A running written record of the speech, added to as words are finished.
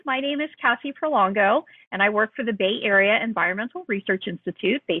My name is Cassie Prolongo, and I work for the Bay Area Environmental Research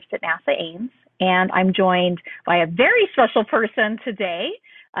Institute based at NASA Ames. And I'm joined by a very special person today.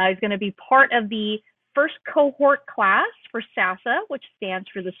 He's going to be part of the first cohort class for SaSa, which stands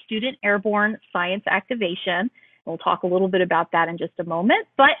for the Student Airborne Science Activation. We'll talk a little bit about that in just a moment.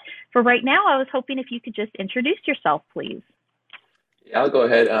 But for right now, I was hoping if you could just introduce yourself, please. Yeah, I'll go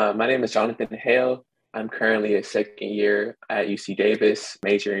ahead. My name is Jonathan Hale. I'm currently a second year at UC Davis,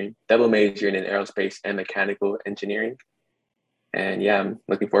 double majoring in aerospace and mechanical engineering. And yeah, I'm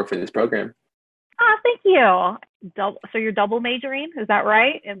looking forward for this program. Thank you. So you're double majoring, is that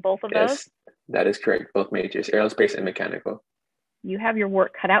right, in both of those? Yes, that is correct. Both majors, aerospace and mechanical. You have your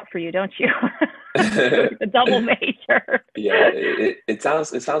work cut out for you, don't you? A double major. Yeah, it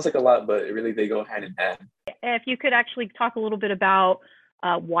sounds like a lot, but really they go hand in hand. If you could actually talk a little bit about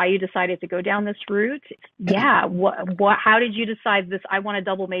why you decided to go down this route. Yeah, how did you decide this? I want to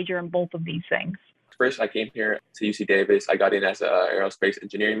double major in both of these things. First, I came here to UC Davis. I got in as an aerospace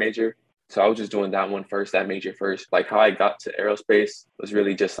engineering major. So I was just doing that major first. Like how I got to aerospace was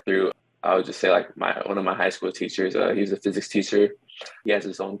really just through, I would just say like one of my high school teachers, he was a physics teacher. He has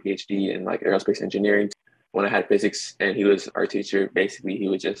his own PhD in like aerospace engineering. When I had physics and he was our teacher, basically he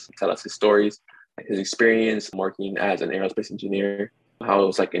would just tell us his stories, like his experience working as an aerospace engineer, how it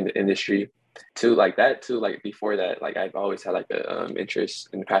was like in the industry. Like before that, like I've always had like an interest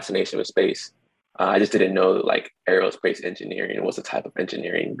and fascination with space. I just didn't know like aerospace engineering was a type of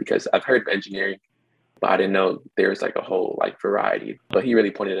engineering because I've heard of engineering, but I didn't know there was like a whole like variety. But he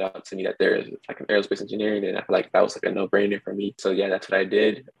really pointed out to me that there is like an aerospace engineering, and I feel like that was like a no-brainer for me. So yeah, that's what I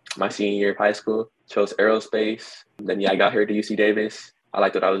did. My senior year of high school, chose aerospace. Then yeah, I got here to UC Davis. I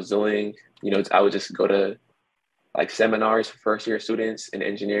liked what I was doing. I would just go to like seminars for first year students in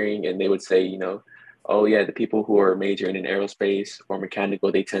engineering, and they would say, oh yeah, the people who are majoring in aerospace or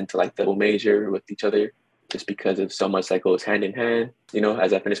mechanical, they tend to like double major with each other just because of so much that goes hand in hand.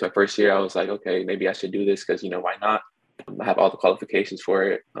 As I finished my first year, I was like, okay, maybe I should do this because, why not? I have all the qualifications for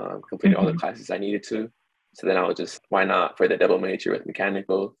it, completed all the classes I needed to. So then I was just, why not for the double major with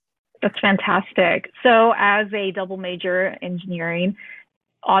mechanical? That's fantastic. So as a double major engineering,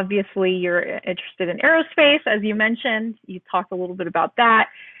 obviously you're interested in aerospace, as you mentioned. You talked a little bit about that.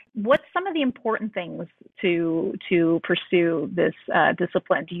 What's some of the important things to pursue this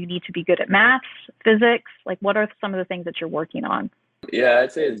discipline? Do you need to be good at math, physics? Like, what are some of the things that you're working on? Yeah,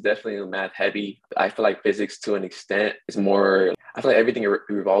 I'd say it's definitely math heavy. I feel like physics to an extent is more, I feel like everything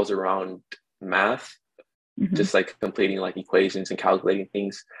revolves around math, just like completing like equations and calculating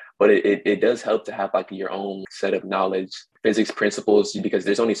things. But it does help to have like your own set of knowledge, physics principles, because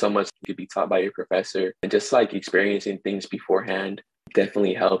there's only so much you could be taught by your professor, and just like experiencing things beforehand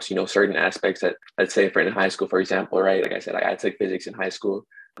definitely helps. Certain aspects that, let's say for in high school, for example, right? Like I said, I took physics in high school.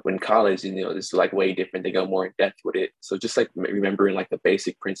 When college, this is like way different. They go more in depth with it. So just like remembering like the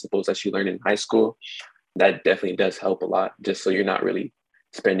basic principles that you learn in high school, that definitely does help a lot. Just so you're not really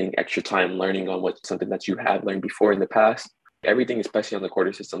spending extra time learning on something that you have learned before in the past. Everything, especially on the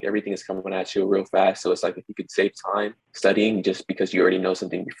quarter system, everything is coming at you real fast. So it's like if you could save time studying just because you already know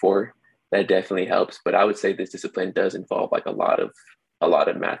something before, that definitely helps. But I would say this discipline does involve like a lot of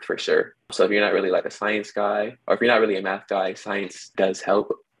math for sure. So if you're not really like a science guy, or if you're not really a math guy, science does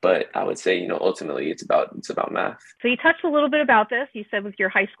help. But I would say, ultimately it's about math. So you touched a little bit about this, you said with your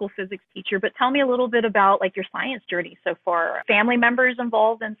high school physics teacher, but tell me a little bit about like your science journey so far. Family members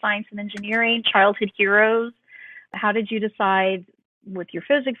involved in science and engineering, childhood heroes. How did you decide with your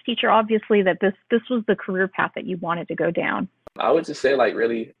physics teacher, obviously, that this was the career path that you wanted to go down? I would just say like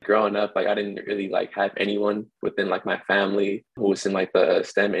really growing up, like I didn't really like have anyone within like my family who was in like the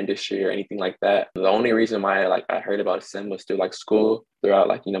STEM industry or anything like that. The only reason why I heard about STEM was through like school, throughout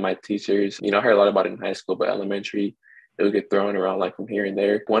like, my teachers. I heard a lot about it in high school, but elementary, it would get thrown around like from here and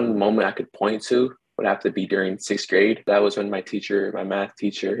there. One moment I could point to would have to be during 6th grade. That was when my math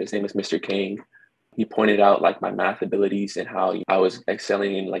teacher, his name is Mr. King. He pointed out like my math abilities and how I was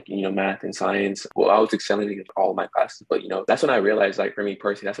excelling in like, math and science. Well, I was excelling in all my classes, but, that's when I realized, like for me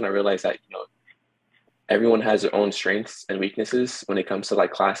personally, that's when I realized that, everyone has their own strengths and weaknesses when it comes to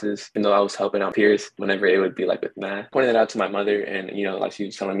like classes. Even though I was helping out peers whenever it would be like with math, pointed it out to my mother and, like she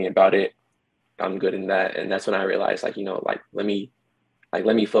was telling me about it. I'm good in that. And that's when I realized like,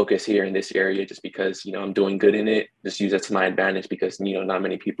 let me focus here in this area just because, I'm doing good in it. Just use it to my advantage because, not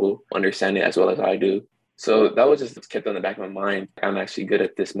many people understand it as well as I do. So that was just kept on the back of my mind. I'm actually good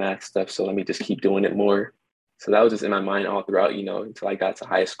at this math stuff, so let me just keep doing it more. So that was just in my mind all throughout, until I got to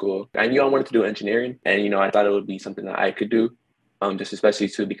high school. I knew I wanted to do engineering and, I thought it would be something that I could do, just especially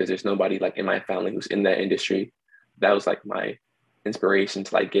too, because there's nobody like in my family who's in that industry. That was like my inspiration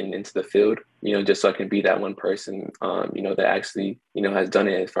to like getting into the field, just so I can be that one person, that actually, has done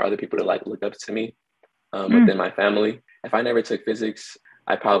it for other people to like look up to me within my family. If I never took physics,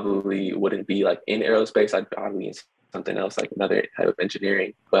 I probably wouldn't be like in aerospace. I'd probably in something else, like another type of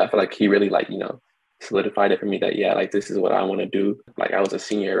engineering. But I feel like he really like, solidified it for me that, yeah, like this is what I want to do. Like I was a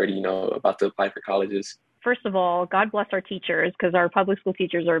senior already, about to apply for colleges. First of all, God bless our teachers, because our public school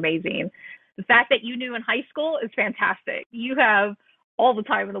teachers are amazing. The fact that you knew in high school is fantastic. You have all the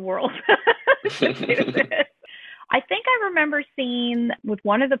time in the world to do this. I think I remember seeing with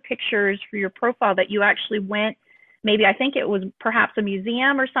one of the pictures for your profile that you actually went, maybe I think it was perhaps a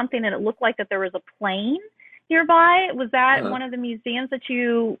museum or something, and it looked like that there was a plane nearby. Was that one of the museums that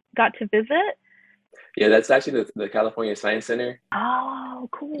you got to visit? Yeah, that's actually the California Science Center. Oh,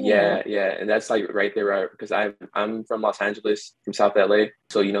 cool. Yeah, and that's like right there, right? Because I'm from Los Angeles, from South LA.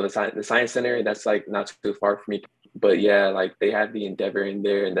 So the Science Center, that's like not too far from me. But yeah, like they have the Endeavor in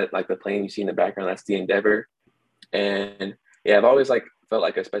there, and that like the plane you see in the background, that's the Endeavor. And yeah, I've always like felt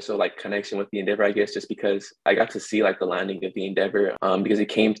like a special like connection with the Endeavor, I guess, just because I got to see like the landing of the Endeavor, because it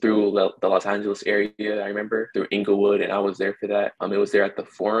came through the Los Angeles area. I remember through Inglewood, and I was there for that. It was there at the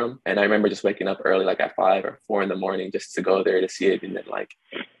Forum, and I remember just waking up early, like at 5 or 4 in the morning, just to go there to see it. And then like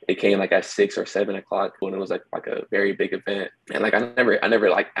it came like at 6 or 7 o'clock when it was like a very big event. And like I never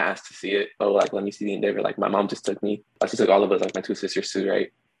like asked to see it. Oh, like let me see the Endeavor. Like my mom just took me. She took all of us, like my 2 sisters too,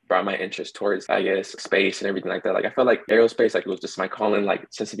 right? Brought my interest towards, I guess, space and everything like that. Like I felt like aerospace, like it was just my calling, like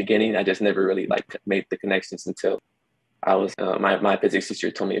since the beginning. I just never really like made the connections until I was my physics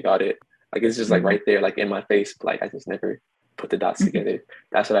teacher told me about it. Like it's just like right there, like in my face, but like I just never put the dots together.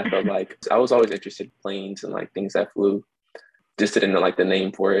 That's what I felt like. I was always interested in planes and like things that flew. Just didn't know like the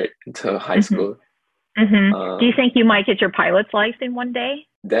name for it until high school. Do you think you might get your pilot's license one day?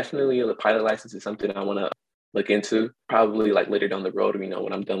 Definitely, the pilot license is something I want to look into, probably like later down the road,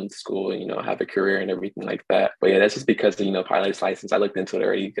 when I'm done with school and, have a career and everything like that. But yeah, that's just because, pilot's license, I looked into it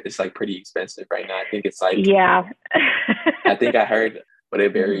already. It's like pretty expensive right now. I think it's like, yeah, I think I heard, but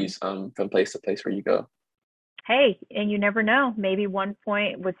it varies from place to place where you go. Hey, and you never know. Maybe one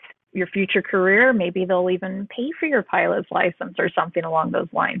point with your future career, maybe they'll even pay for your pilot's license or something along those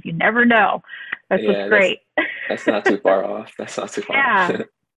lines. You never know. That's just great. That's not too far off. That's not too far off.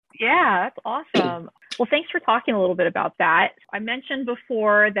 Yeah, that's awesome. Well, thanks for talking a little bit about that. I mentioned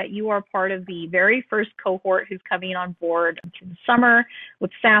before that you are part of the very first cohort who's coming on board in the summer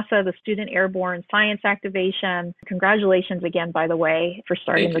with SaSa, the Student Airborne Science Activation. Congratulations again, by the way, for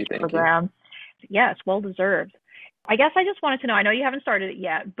starting this program. Yes, well deserved. I guess I just wanted to know, I know you haven't started it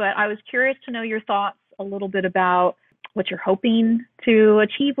yet, but I was curious to know your thoughts a little bit about what you're hoping to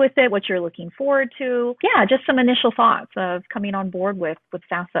achieve with it, what you're looking forward to. Yeah, just some initial thoughts of coming on board with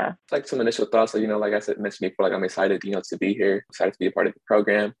SaSa. It's like some initial thoughts. So, like I said, mentioned before, like I'm excited, to be here, excited to be a part of the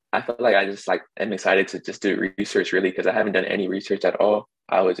program. I feel like I just like am excited to just do research really, because I haven't done any research at all.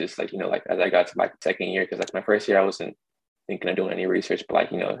 I was just like, like as I got to my second year, because like my first year I wasn't thinking of doing any research, but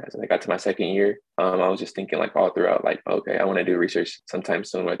like, as I got to my second year, I was just thinking like all throughout, like, okay, I want to do research sometime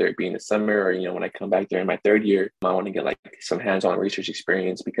soon, whether it be in the summer or, when I come back during my third year, I want to get like some hands-on research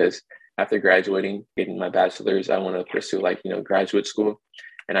experience, because after graduating, getting my bachelor's, I want to pursue like, graduate school.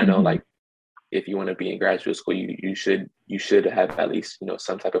 And I know like, if you want to be in graduate school, you should have at least,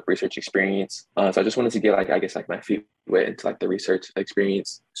 some type of research experience. So I just wanted to get like, I guess like my feet wet into like the research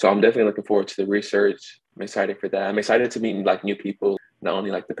experience. So I'm definitely looking forward to the research. I'm excited for that. I'm excited to meet like new people, not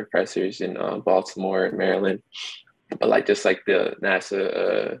only like the professors in Baltimore and Maryland, but like just like the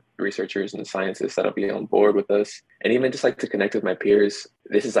NASA researchers and the scientists that'll be on board with us, and even just like to connect with my peers.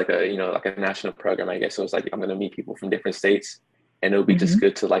 This is like a like a national program, I guess. So it's like I'm gonna meet people from different states, and it'll be just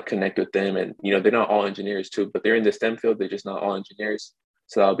good to like connect with them. And they're not all engineers too, but they're in the STEM field. They're just not all engineers.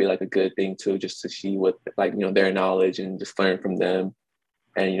 So that'll be like a good thing too, just to see what like their knowledge and just learn from them,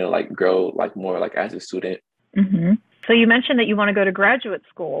 and like grow like more like as a student. So you mentioned that you want to go to graduate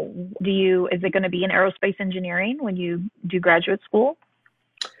school. Is it going to be in aerospace engineering when you do graduate school?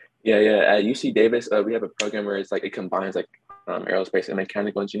 Yeah. At UC Davis, we have a program where it's like it combines like aerospace and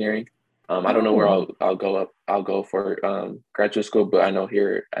mechanical engineering. I don't know where I'll go for graduate school, but I know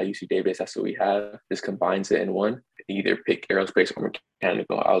here at UC Davis, that's what we have. This combines it in one. Either pick aerospace or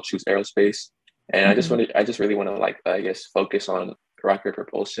mechanical. I'll choose aerospace, and I just really want to like I guess focus on rocket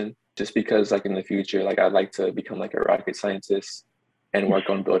propulsion, just because like in the future, like I'd like to become like a rocket scientist and work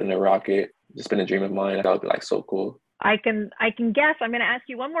on building a rocket. It's been a dream of mine. That would be like so cool. I can guess. I'm going to ask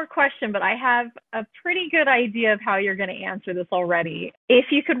you one more question, but I have a pretty good idea of how you're going to answer this already. If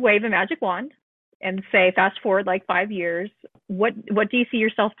you could wave a magic wand and say, fast forward like 5 years, what do you see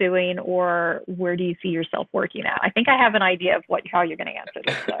yourself doing, or where do you see yourself working at? I think I have an idea of how you're going to answer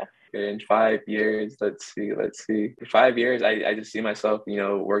this. So. In 5 years, let's see. In 5 years, I just see myself,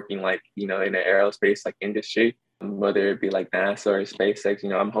 working like, in the aerospace like industry, whether it be like NASA or SpaceX.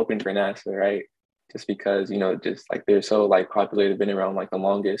 I'm hoping for NASA, right? Just because, just like they're so like popular, they've been around like the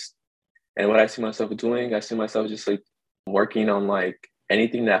longest. And what I see myself doing, I see myself just like working on like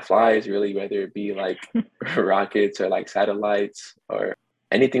anything that flies, really, whether it be like rockets or like satellites or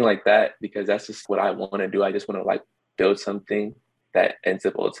anything like that, because that's just what I want to do. I just want to like build something that ends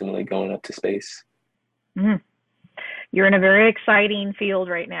up ultimately going up to space. Mm. You're in a very exciting field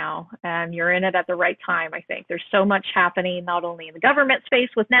right now, and you're in it at the right time. I think there's so much happening, not only in the government space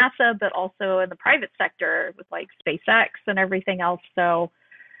with NASA, but also in the private sector with like SpaceX and everything else. So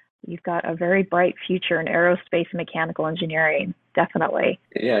you've got a very bright future in aerospace and mechanical engineering, definitely.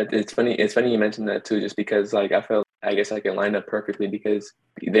 Yeah, it's funny. It's funny you mentioned that too, just because like I guess I can line up perfectly because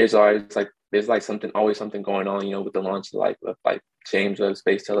there's always something going on, with the launch of like James Webb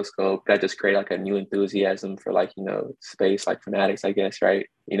Space Telescope that just create like a new enthusiasm for like, space like fanatics, I guess, right?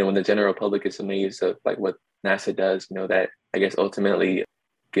 When the general public is amazed of like what NASA does, that I guess ultimately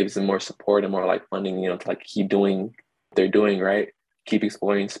gives them more support and more like funding, to like keep doing what they're doing, right? Keep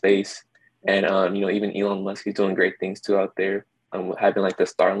exploring space. And even Elon Musk is doing great things too out there. Having like the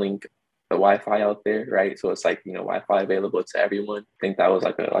Starlink, the Wi-Fi out there, right? So it's like, Wi-Fi available to everyone. I think that was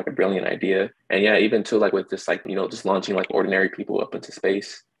like a brilliant idea. And yeah, even too like with just like, just launching like ordinary people up into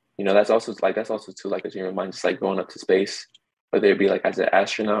space. That's also too like a dream of mine, just like going up to space, whether it be like as an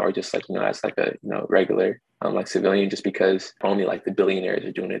astronaut or just like, as like a, regular like civilian, just because only like the billionaires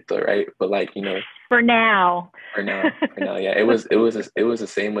are doing it though, right? But like, For now. Yeah, it was the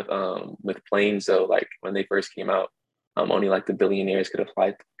same with planes though. Like when they first came out, only like the billionaires could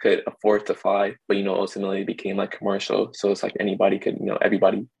afford to fly, but ultimately it became like commercial. So it's like anybody could,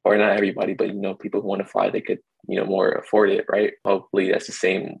 everybody, or not everybody, but people who want to fly, they could, more afford it, right? Hopefully that's the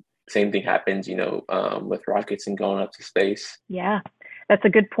same thing happens, with rockets and going up to space. Yeah, that's a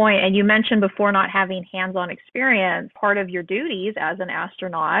good point. And you mentioned before not having hands-on experience. Part of your duties as an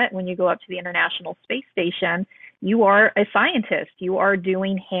astronaut, when you go up to the International Space Station, you are a scientist. You are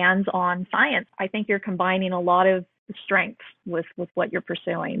doing hands-on science. I think you're combining a lot of strengths with what you're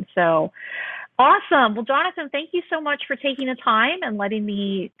pursuing. So awesome. Well, Jonathan, thank you so much for taking the time and letting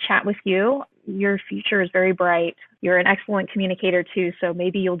me chat with you. Your future is very bright. You're an excellent communicator too, so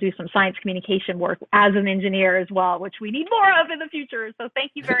maybe you'll do some science communication work as an engineer as well, which we need more of in the future. So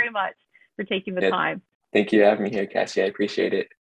thank you very much for taking the time. Thank you for having me here, Cassie. I appreciate it.